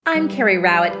I'm Kerry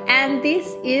Rowett, and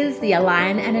this is the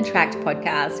Align and Attract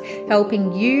podcast,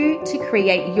 helping you to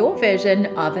create your version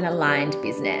of an aligned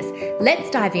business. Let's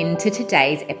dive into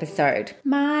today's episode.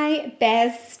 My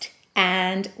best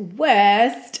and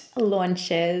worst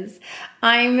launches.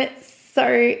 I'm so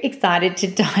excited to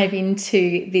dive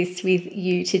into this with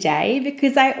you today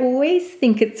because I always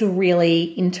think it's really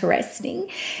interesting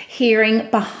hearing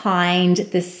behind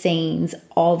the scenes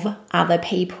of other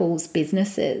people's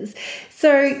businesses.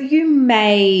 So you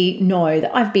may know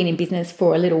that I've been in business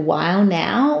for a little while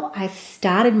now. I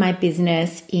started my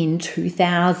business in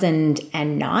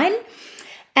 2009.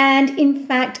 And in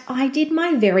fact, I did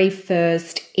my very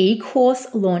first e-course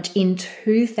launch in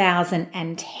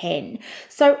 2010.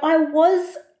 So I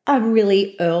was a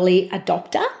really early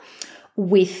adopter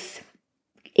with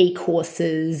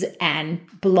e-courses and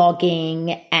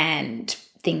blogging and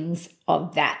things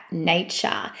of that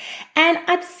nature. And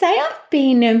I'd say I've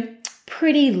been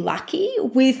pretty lucky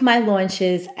with my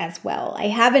launches as well. I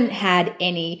haven't had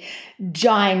any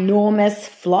ginormous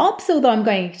flops, although I'm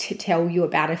going to tell you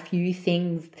about a few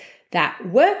things that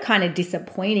were kind of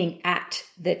disappointing at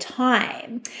the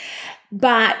time.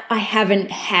 But I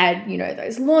haven't had,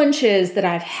 those launches that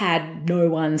I've had no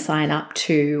one sign up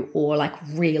to or like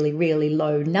really, really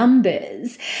low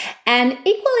numbers. And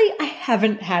equally, I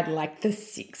haven't had like the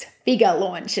 6-figure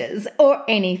launches or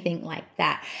anything like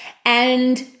that.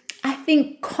 And I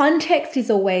think context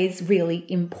is always really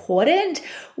important.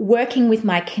 Working with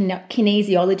my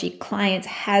kinesiology clients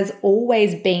has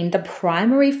always been the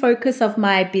primary focus of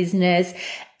my business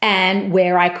and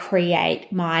where I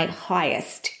create my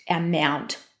highest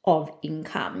amount of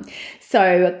income.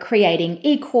 So creating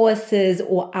e-courses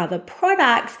or other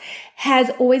products has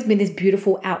always been this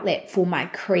beautiful outlet for my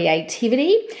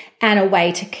creativity and a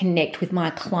way to connect with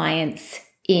my clients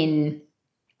in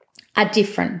a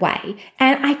different way.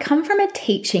 And I come from a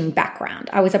teaching background.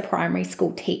 I was a primary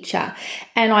school teacher.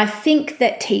 And I think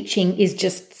that teaching is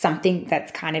just something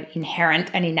that's kind of inherent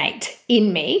and innate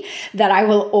in me, that I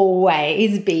will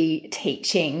always be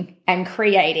teaching and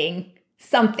creating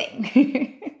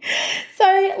something.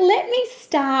 So let me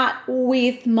start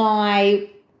with probably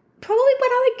what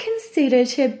I would consider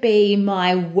to be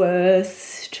my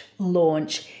worst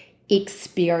launch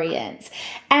experience.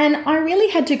 And I really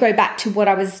had to go back to what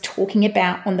I was talking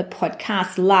about on the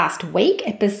podcast last week,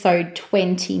 episode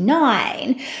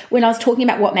 29, when I was talking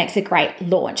about what makes a great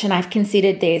launch. And I've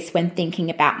considered this when thinking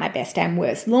about my best and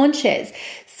worst launches.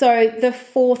 So the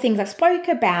 4 things I spoke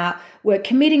about were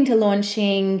committing to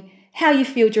launching, how you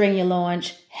feel during your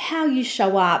launch, how you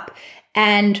show up,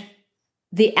 and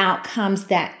the outcomes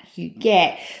that you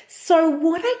get. So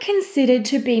what I considered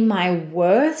to be my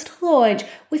worst launch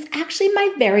was actually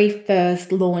my very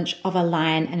first launch of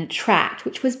Align and Attract,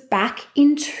 which was back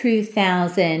in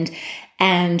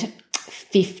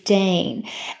 2015.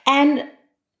 And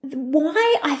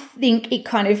why I think it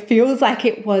kind of feels like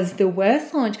it was the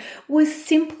worst launch was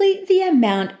simply the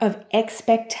amount of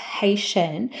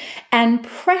expectation and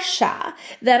pressure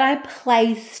that I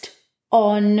placed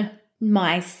on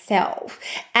myself.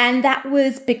 And that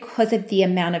was because of the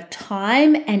amount of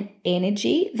time and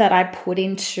energy that I put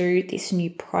into this new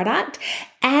product,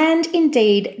 and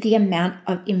indeed the amount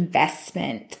of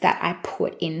investment that I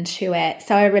put into it.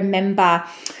 So I remember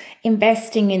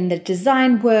investing in the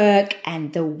design work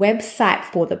and the website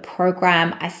for the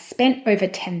program. I spent over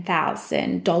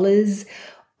 $10,000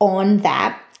 on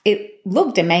that. It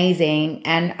looked amazing,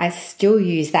 and I still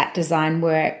use that design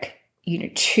work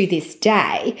to this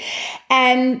day.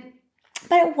 But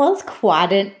it was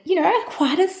quite a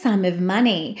sum of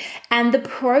money. And the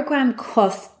program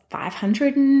cost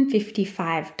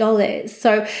 $555.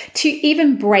 So to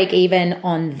even break even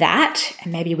on that,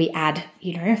 and maybe we add,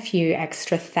 a few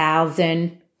extra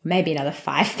thousand, maybe another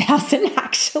 5,000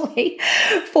 actually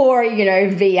for,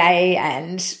 VA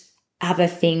and other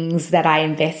things that I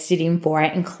invested in for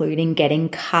it, including getting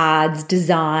cards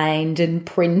designed and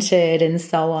printed and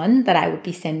so on that I would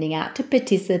be sending out to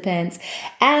participants.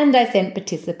 And I sent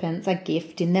participants a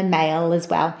gift in the mail as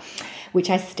well, which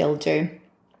I still do.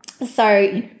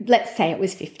 So let's say it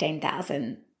was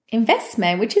 $15,000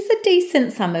 investment, which is a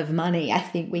decent sum of money. I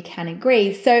think we can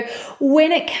agree. So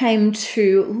when it came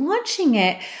to launching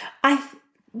it, I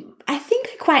think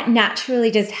I quite naturally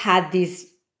just had this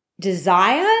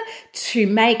desire to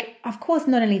make, of course,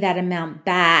 not only that amount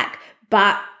back,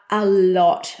 but a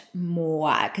lot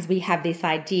more, because we have this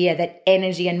idea that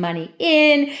energy and money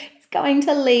in is going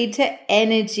to lead to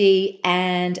energy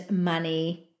and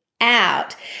money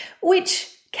out,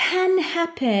 which can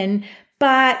happen.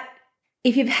 But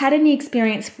if you've had any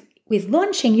experience with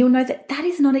launching, you'll know that that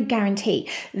is not a guarantee.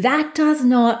 That does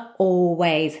not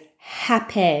always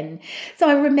happen. So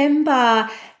I remember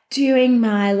doing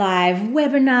my live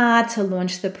webinar to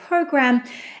launch the program,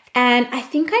 and I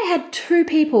think I had 2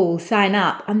 people sign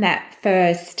up on that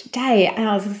first day. And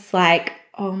I was just like,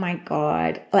 oh my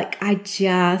God, like I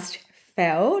just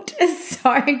felt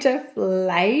so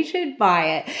deflated by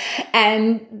it.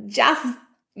 And just,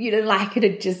 like it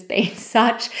had just been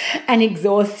such an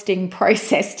exhausting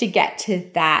process to get to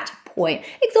that point.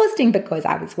 Exhausting because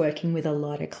I was working with a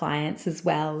lot of clients as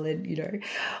well, and,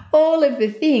 all of the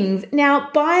things. Now,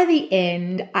 by the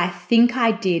end, I think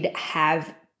I did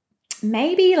have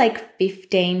maybe like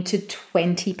 15 to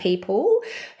 20 people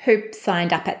who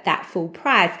signed up at that full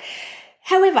price.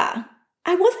 However,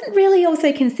 I wasn't really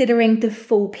also considering the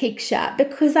full picture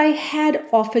because I had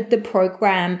offered the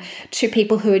program to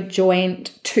people who had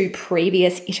joined 2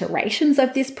 previous iterations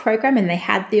of this program, and they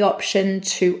had the option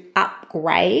to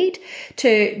upgrade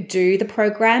to do the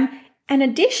program. And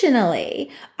additionally,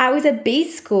 I was a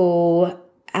B-School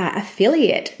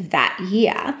affiliate that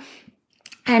year,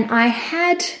 and I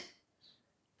had,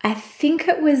 I think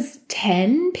it was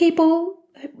 10 people,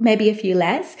 maybe a few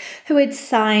less, who had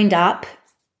signed up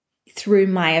through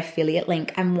my affiliate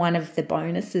link. And one of the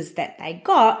bonuses that they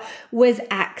got was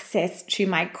access to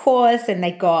my course, and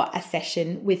they got a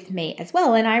session with me as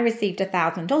well. And I received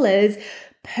 $1,000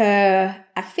 per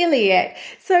affiliate.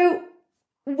 So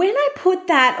when I put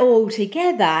that all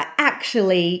together,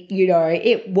 actually,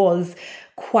 it was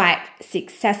quite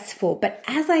successful. But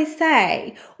as I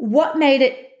say, what made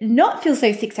it not feel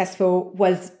so successful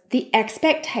was the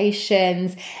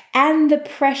expectations and the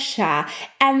pressure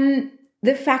and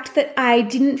the fact that I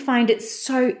didn't find it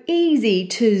so easy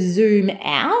to zoom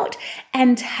out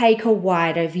and take a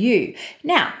wider view.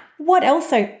 Now, what else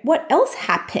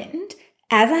happened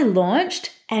as I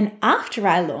launched and after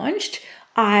I launched?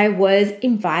 I was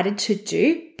invited to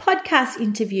do podcast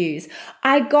interviews.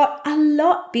 I got a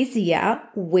lot busier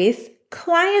with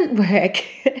client work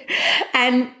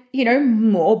and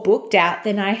more booked out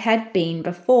than I had been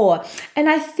before. And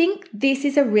I think this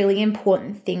is a really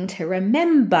important thing to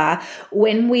remember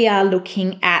when we are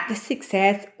looking at the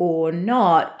success or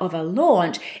not of a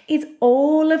launch, is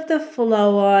all of the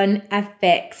flow-on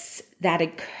effects that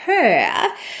occur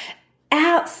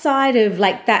outside of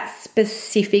like that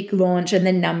specific launch and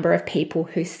the number of people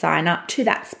who sign up to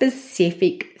that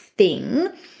specific thing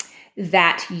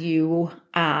that you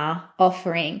are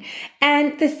offering.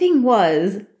 And the thing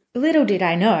was, little did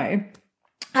I know,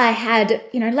 I had,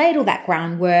 laid all that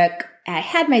groundwork. I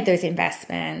had made those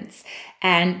investments,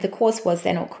 and the course was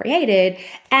then all created.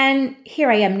 And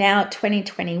here I am now,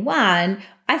 2021.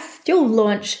 I still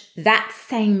launch that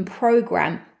same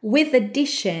program with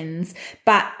additions,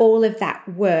 but all of that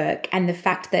work and the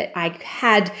fact that I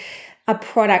had a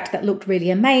product that looked really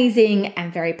amazing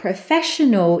and very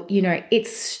professional, it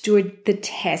stood the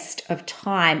test of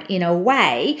time in a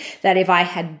way that if I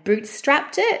had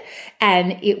bootstrapped it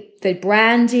and the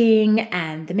branding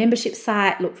and the membership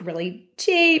site looked really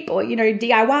cheap or,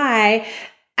 DIY,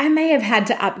 I may have had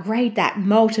to upgrade that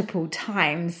multiple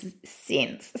times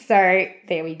since. So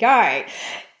there we go. A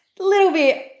little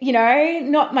bit,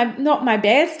 not my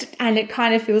best, and it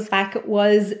kind of feels like it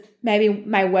was maybe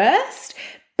my worst.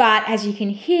 But as you can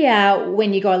hear,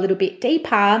 when you go a little bit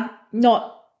deeper,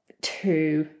 not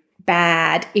too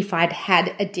bad if I'd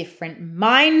had a different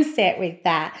mindset with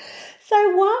that.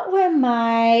 So what were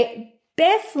my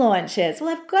best launches?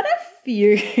 Well, I've got a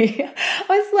few. I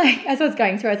was like, as I was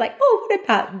going through, I was like, oh, what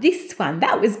about this one?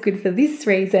 That was good for this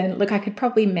reason. Look, I could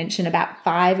probably mention about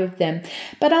 5 of them,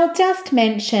 but I'll just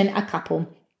mention a couple.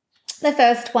 The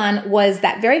first one was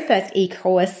that very first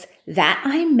e-course that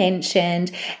I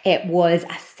mentioned. It was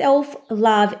a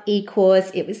self-love e-course.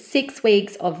 It was 6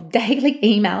 weeks of daily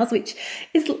emails, which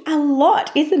is a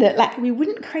lot, isn't it? Like, we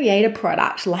wouldn't create a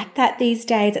product like that these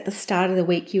days. At the start of the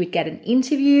week, you would get an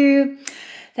interview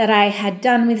that I had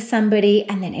done with somebody,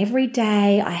 and then every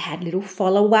day I had little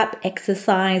follow-up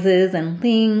exercises and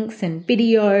links and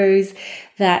videos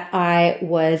that I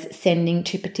was sending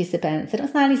to participants. And it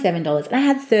was $97, and I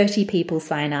had 30 people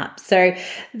sign up. So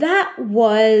that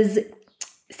was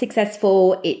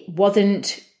successful. It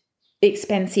wasn't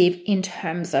expensive in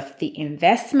terms of the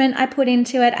investment I put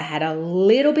into it. I had a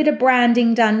little bit of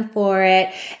branding done for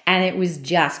it, and it was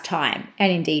just time.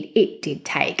 And indeed, it did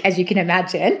take, as you can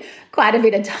imagine, quite a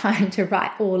bit of time to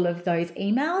write all of those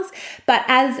emails. But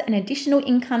as an additional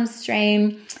income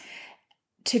stream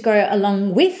to go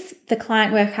along with the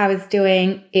client work I was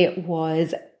doing, it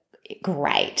was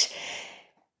great.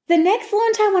 The next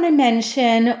launch I want to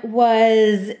mention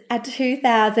was a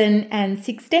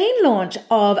 2016 launch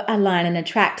of Align and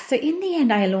Attract. So in the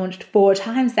end, I launched 4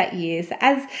 times that year. So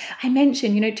as I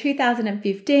mentioned,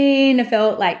 2015, I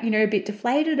felt like, a bit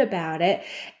deflated about it.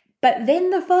 But then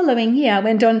the following year, I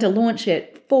went on to launch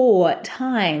it 4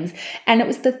 times. And it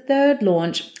was the 3rd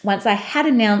launch once I had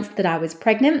announced that I was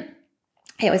pregnant.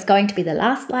 It was going to be the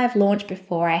last live launch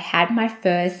before I had my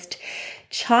first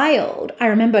child. I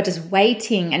remember just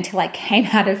waiting until I came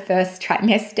out of first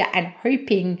trimester and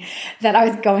hoping that I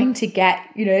was going to get,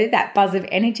 that buzz of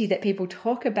energy that people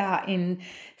talk about in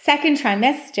second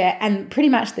trimester. And pretty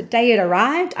much the day it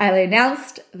arrived, I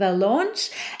announced the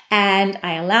launch and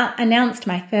I announced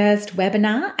my first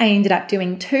webinar. I ended up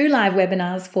doing 2 live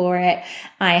webinars for it.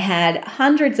 I had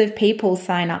hundreds of people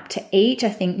sign up to each. I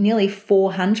think nearly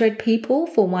 400 people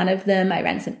for one of them. I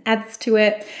ran some ads to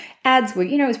it. Ads were,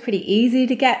 it was pretty easy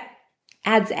to get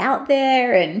ads out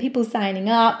there and people signing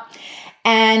up.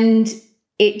 And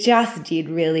it just did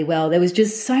really well. There was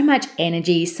just so much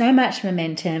energy, so much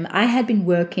momentum. I had been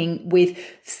working with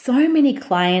so many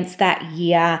clients that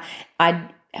year.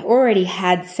 I'd already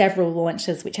had several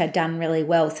launches which had done really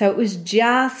well. So it was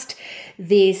just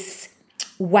this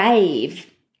wave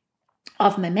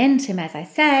of momentum, as I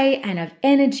say, and of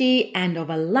energy and of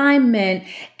alignment,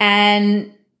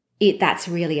 and that's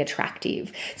really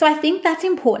attractive. So I think that's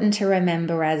important to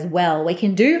remember as well. We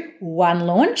can do one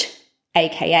launch,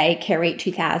 aka Kerry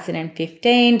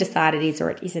 2015, decide it is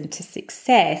or it isn't a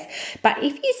success. But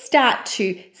if you start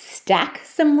to stack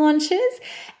some launches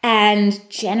and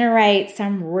generate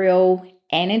some real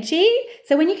energy,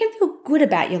 so when you can feel good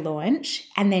about your launch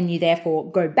and then you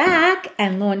therefore go back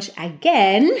and launch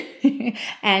again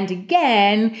and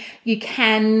again, you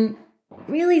can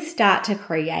really start to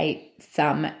create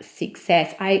some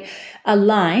success. I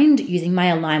aligned using my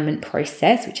alignment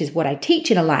process, which is what I teach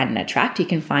in Align and Attract. You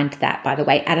can find that, by the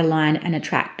way, at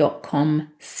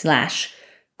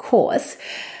alignandattract.com/course.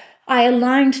 I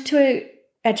aligned to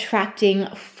attracting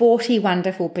 40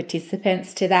 wonderful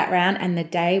participants to that round. And the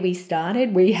day we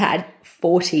started, we had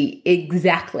 40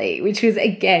 exactly, which was,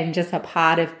 again, just a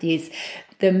part of this,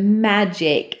 the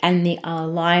magic and the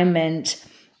alignment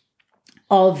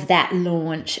of that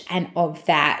launch and of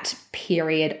that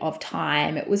period of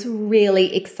time. It was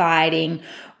really exciting,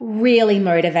 really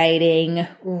motivating,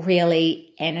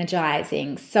 really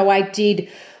energizing. So I did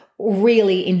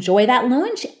really enjoy that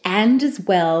launch, and as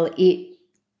well, it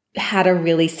had a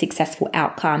really successful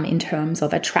outcome in terms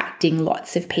of attracting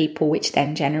lots of people, which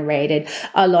then generated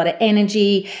a lot of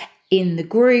energy in the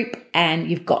group, and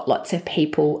you've got lots of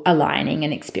people aligning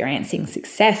and experiencing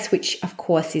success, which of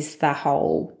course is the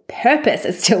whole purpose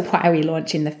as to why we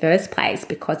launch in the first place,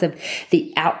 because of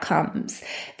the outcomes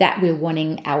that we're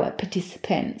wanting our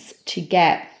participants to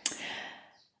get.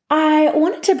 I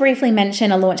wanted to briefly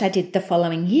mention a launch I did the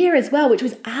following year as well, which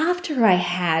was after I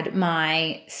had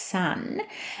my son.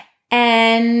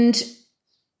 And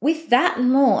with that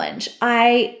launch,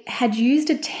 I had used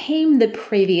a team the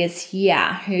previous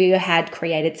year who had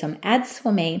created some ads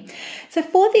for me. So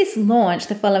for this launch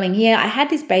the following year, I had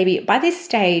this baby. By this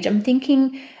stage, I'm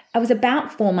thinking I was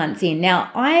about 4 months in. Now,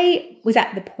 I was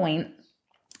at the point,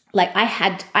 like I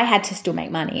had to still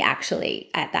make money actually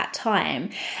at that time.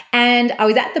 And I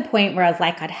was at the point where I was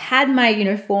like, I'd had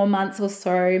my, 4 months or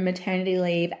so maternity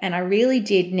leave, and I really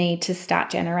did need to start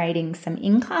generating some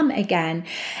income again.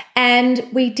 And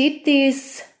we did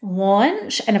this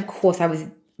launch, and of course I was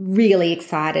really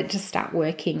excited to start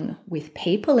working with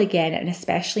people again, and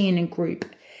especially in a group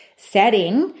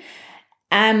setting.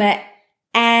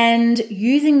 And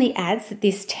using the ads that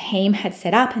this team had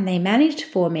set up and they managed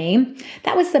for me,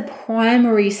 that was the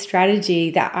primary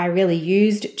strategy that I really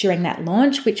used during that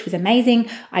launch, which was amazing.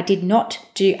 I did not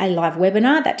do a live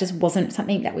webinar. That just wasn't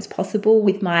something that was possible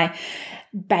with my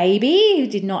baby, who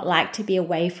did not like to be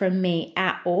away from me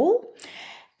at all.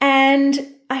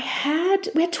 And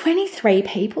we had 23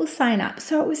 people sign up.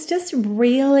 So it was just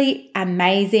really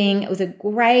amazing. It was a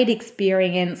great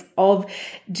experience of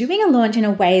doing a launch in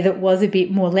a way that was a bit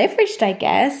more leveraged, I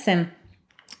guess, and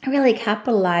really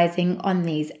capitalizing on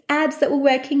these ads that were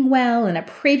working well and a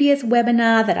previous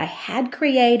webinar that I had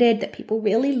created that people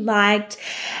really liked.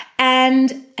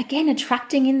 And again,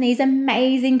 attracting in these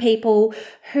amazing people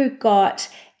who got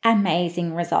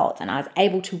amazing results, and I was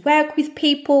able to work with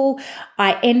people.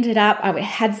 I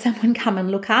had someone come and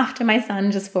look after my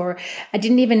son I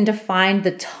didn't even define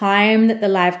the time that the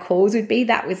live calls would be.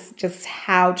 That was just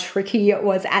how tricky it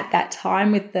was at that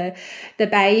time with the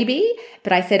baby.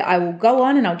 But I said, I will go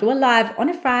on and I'll do a live on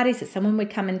a Friday, so someone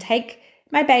would come and take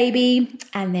my baby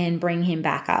and then bring him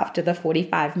back after the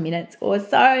 45 minutes or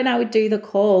so, and I would do the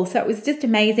call. So it was just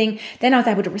amazing. Then I was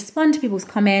able to respond to people's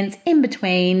comments in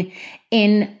between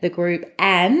in the group,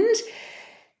 and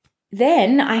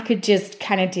then I could just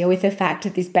kind of deal with the fact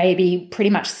that this baby pretty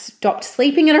much stopped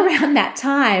sleeping at around that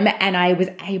time, and I was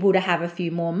able to have a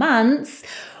few more months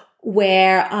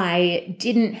where I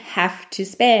didn't have to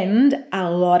spend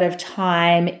a lot of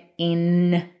time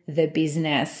in the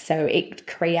business. So it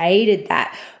created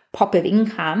that pop of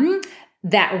income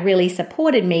that really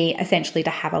supported me essentially to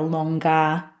have a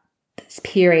longer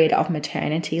period of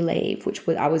maternity leave, which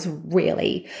I was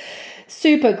really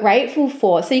super grateful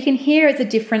for. So you can hear it's a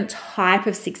different type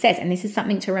of success. And this is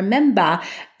something to remember.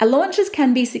 Launches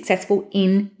can be successful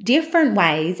in different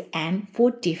ways and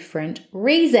for different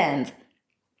reasons.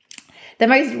 The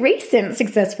most recent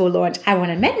successful launch I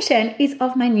want to mention is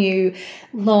of my new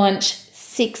Launch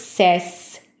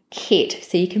Success Kit.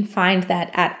 So you can find that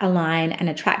at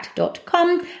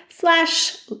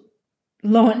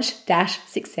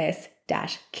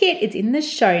alignandattract.com/launch-success-kit. It's in the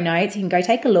show notes. You can go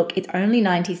take a look. It's only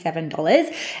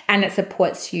 $97 and it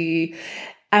supports you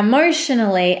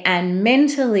emotionally and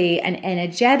mentally and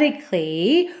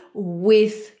energetically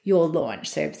with your launch.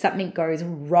 So if something goes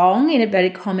wrong, in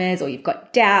inverted commas, or you've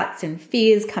got doubts and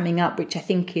fears coming up, which I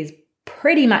think is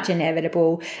pretty much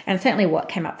inevitable, and certainly what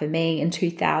came up for me in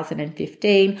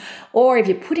 2015, or if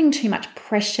you're putting too much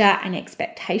pressure and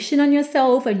expectation on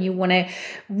yourself and you want to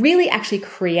really actually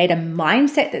create a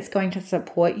mindset that's going to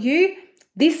support you,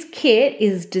 this kit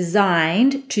is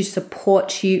designed to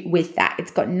support you with that.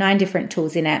 It's got 9 different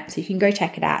tools in it, so you can go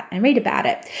check it out and read about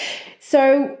it.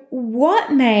 So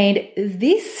what made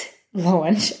this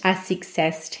launch a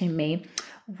success to me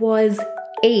was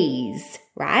ease,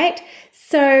 right?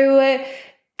 So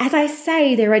as I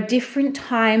say, there are different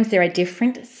times, there are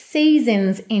different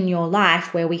seasons in your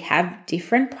life where we have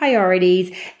different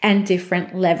priorities and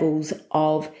different levels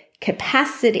of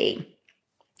capacity.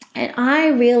 And I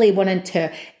really wanted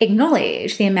to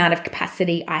acknowledge the amount of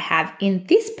capacity I have in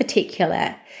this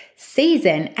particular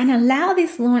season and allow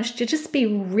this launch to just be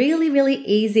really, really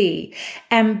easy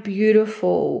and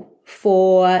beautiful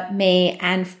for me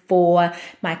and for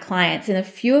my clients. And a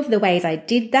few of the ways I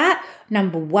did that: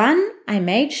 number one, I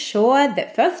made sure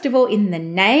that first of all, in the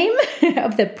name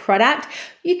of the product,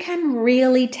 you can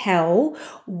really tell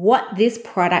what this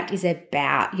product is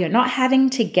about. You're not having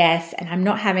to guess, and I'm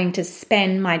not having to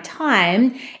spend my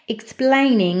time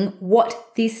explaining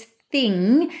what this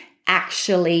thing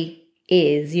actually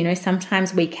is. You know,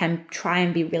 sometimes we can try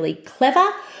and be really clever,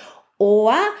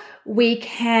 or we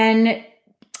can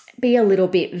be a little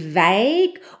bit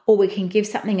vague, or we can give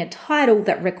something a title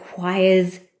that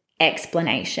requires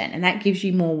explanation, and that gives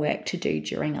you more work to do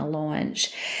during a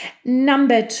launch.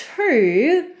 Number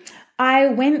two, I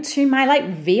went to my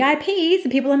VIPs, the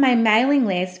people on my mailing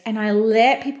list, and I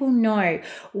let people know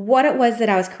what it was that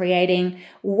I was creating,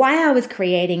 why I was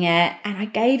creating it, and I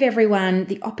gave everyone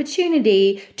the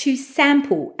opportunity to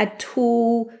sample a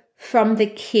tool from the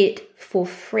kit for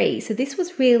free. So this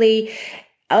was really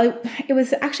it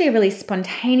was actually a really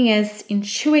spontaneous,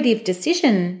 intuitive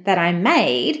decision that I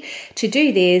made to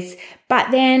do this,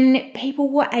 but then people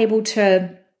were able to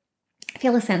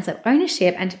feel a sense of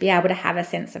ownership and to be able to have a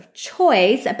sense of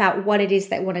choice about what it is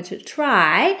they wanted to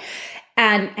try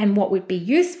and what would be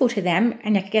useful to them.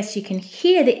 And I guess you can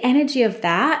hear the energy of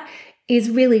that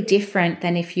is really different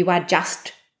than if you are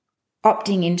just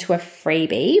opting into a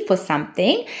freebie for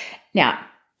something. Now,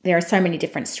 there are so many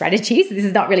different strategies. This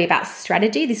is not really about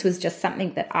strategy. This was just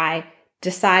something that I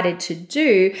decided to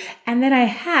do. And then I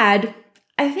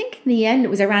think in the end, it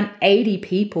was around 80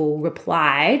 people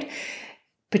replied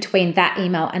between that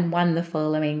email and one the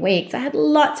following week. So I had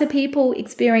lots of people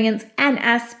experience an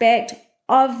aspect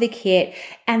of the kit.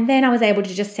 And then I was able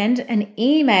to just send an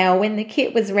email when the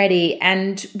kit was ready.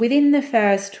 And within the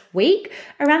first week,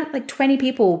 around 20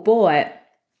 people bought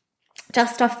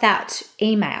just off that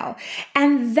email.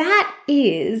 And that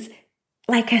is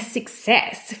a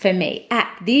success for me at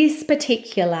this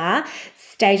particular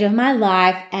stage of my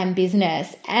life and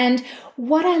business. And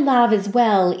what I love as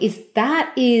well is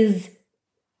that is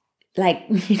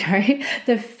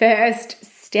the first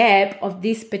step of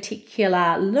this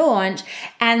particular launch,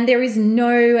 and there is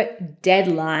no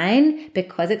deadline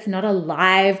because it's not a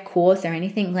live course or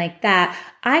anything like that.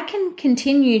 I can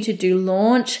continue to do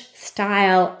launch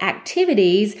style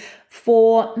activities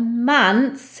for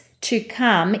months to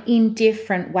come in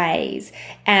different ways.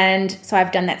 And so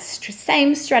I've done that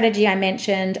same strategy I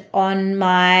mentioned on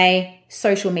my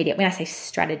social media. When I say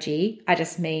strategy, I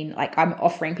just mean like I'm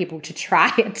offering people to try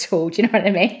a tool. Do you know what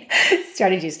I mean?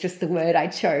 Strategy is just the word I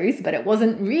chose, but it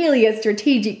wasn't really a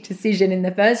strategic decision in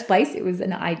the first place. It was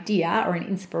an idea or an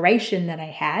inspiration that I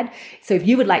had. So if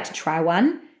you would like to try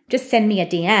one, just send me a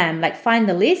DM, like find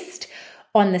the list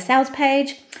on the sales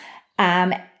page,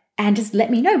 and just let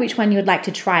me know which one you would like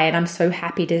to try. And I'm so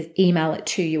happy to email it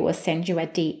to you or send you a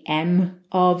DM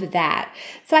of that.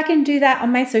 So I can do that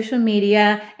on my social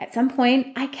media. At some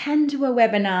point, I can do a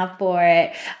webinar for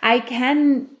it. I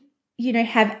can,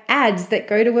 have ads that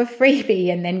go to a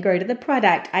freebie and then go to the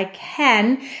product. I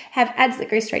can have ads that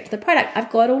go straight to the product.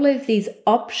 I've got all of these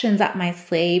options up my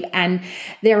sleeve, and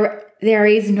there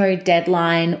is no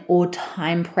deadline or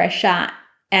time pressure.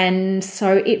 And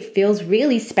so it feels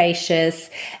really spacious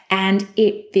and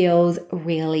it feels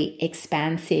really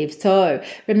expansive. So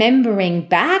remembering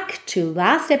back to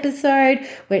last episode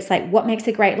where it's like, what makes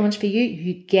a great launch for you?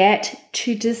 You get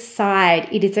to decide.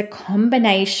 It is a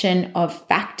combination of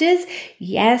factors.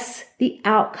 Yes, the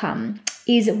outcome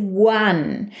is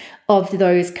one of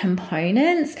those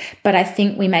components, but I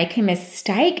think we make a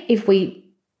mistake if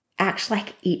we act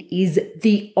like it is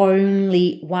the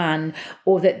only one,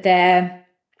 or that they're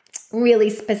really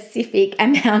specific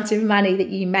amount of money that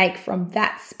you make from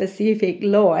that specific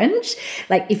launch.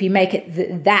 Like if you make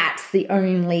it that's the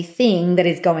only thing that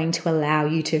is going to allow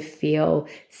you to feel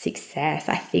success.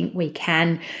 I think we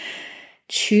can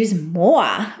choose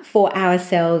more for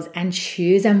ourselves and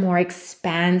choose a more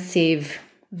expansive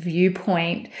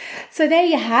viewpoint. So there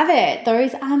you have it.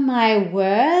 Those are my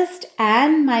worst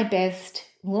and my best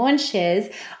launches.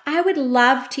 I would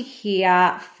love to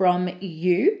hear from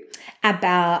you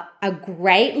about a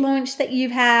great launch that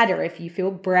you've had, or if you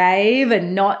feel brave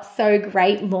and not so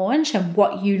great launch and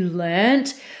what you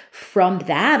learned from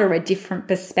that, or a different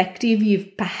perspective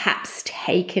you've perhaps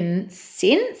taken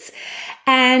since.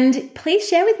 And please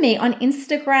share with me on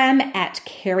Instagram at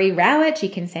Kerry Rowett. You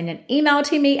can send an email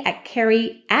to me at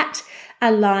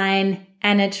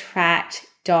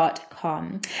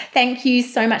kerry@alignandattract.com. Thank you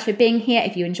so much for being here.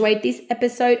 If you enjoyed this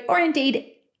episode, or indeed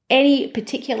any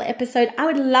particular episode, I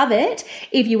would love it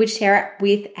if you would share it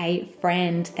with a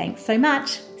friend. Thanks so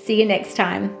much. See you next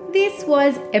time. This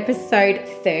was episode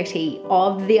 30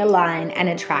 of the Align and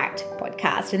Attract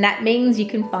podcast. And that means you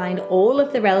can find all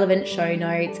of the relevant show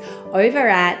notes over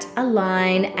at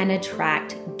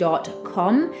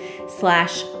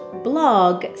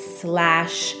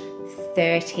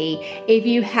alignandattract.com/blog/30. If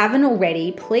you haven't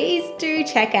already, please do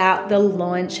check out the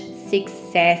Launch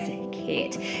Success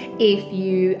Kit. If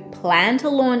you plan to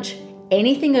launch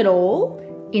anything at all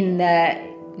in the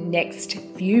next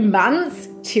few months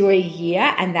to a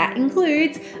year, and that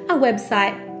includes a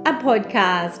website, a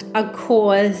podcast, a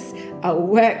course, a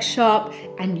workshop,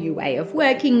 a new way of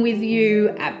working with you,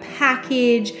 a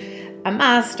package, a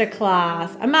masterclass,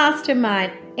 a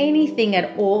mastermind, anything at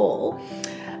all,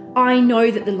 I know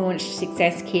that the Launch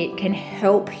Success Kit can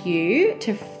help you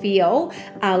to feel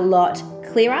a lot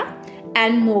clearer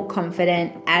and more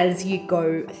confident as you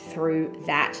go through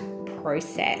that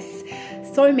process.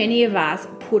 So many of us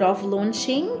put off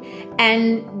launching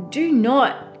and do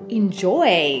not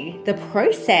enjoy the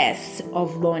process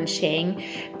of launching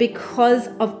because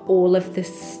of all of the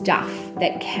stuff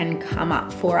that can come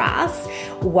up for us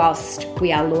whilst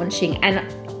we are launching. And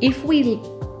if we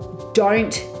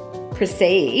don't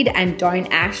proceed and don't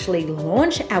actually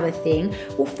launch our thing,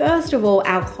 well, first of all,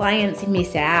 our clients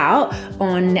miss out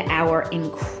on our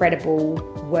incredible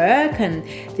work and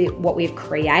what we've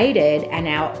created and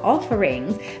our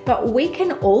offerings. But we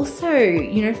can also,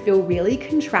 feel really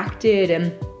contracted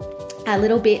and a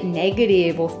little bit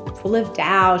negative or full of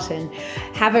doubt and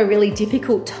have a really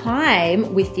difficult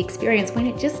time with the experience when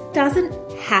it just doesn't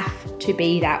have to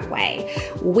be that way.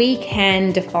 We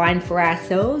can define for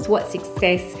ourselves what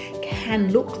success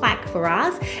can look like for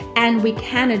us, and we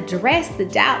can address the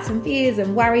doubts and fears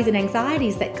and worries and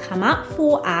anxieties that come up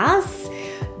for us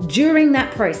during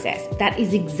that process. That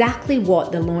is exactly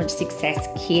what the Launch Success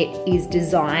Kit is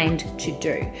designed to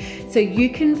do. So you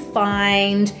can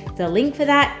find the link for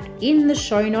that in the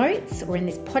show notes or in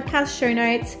this podcast show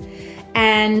notes.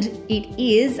 And it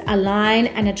is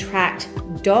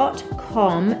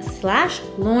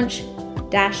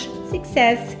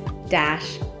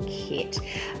alignandattract.com/launch-success-kit.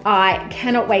 I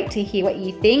cannot wait to hear what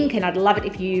you think, and I'd love it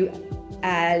if you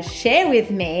share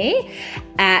with me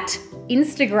at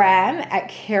Instagram at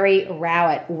Kerry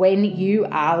Rowett when you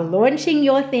are launching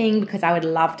your thing, because I would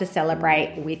love to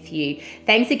celebrate with you.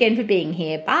 Thanks again for being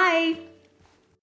here. Bye.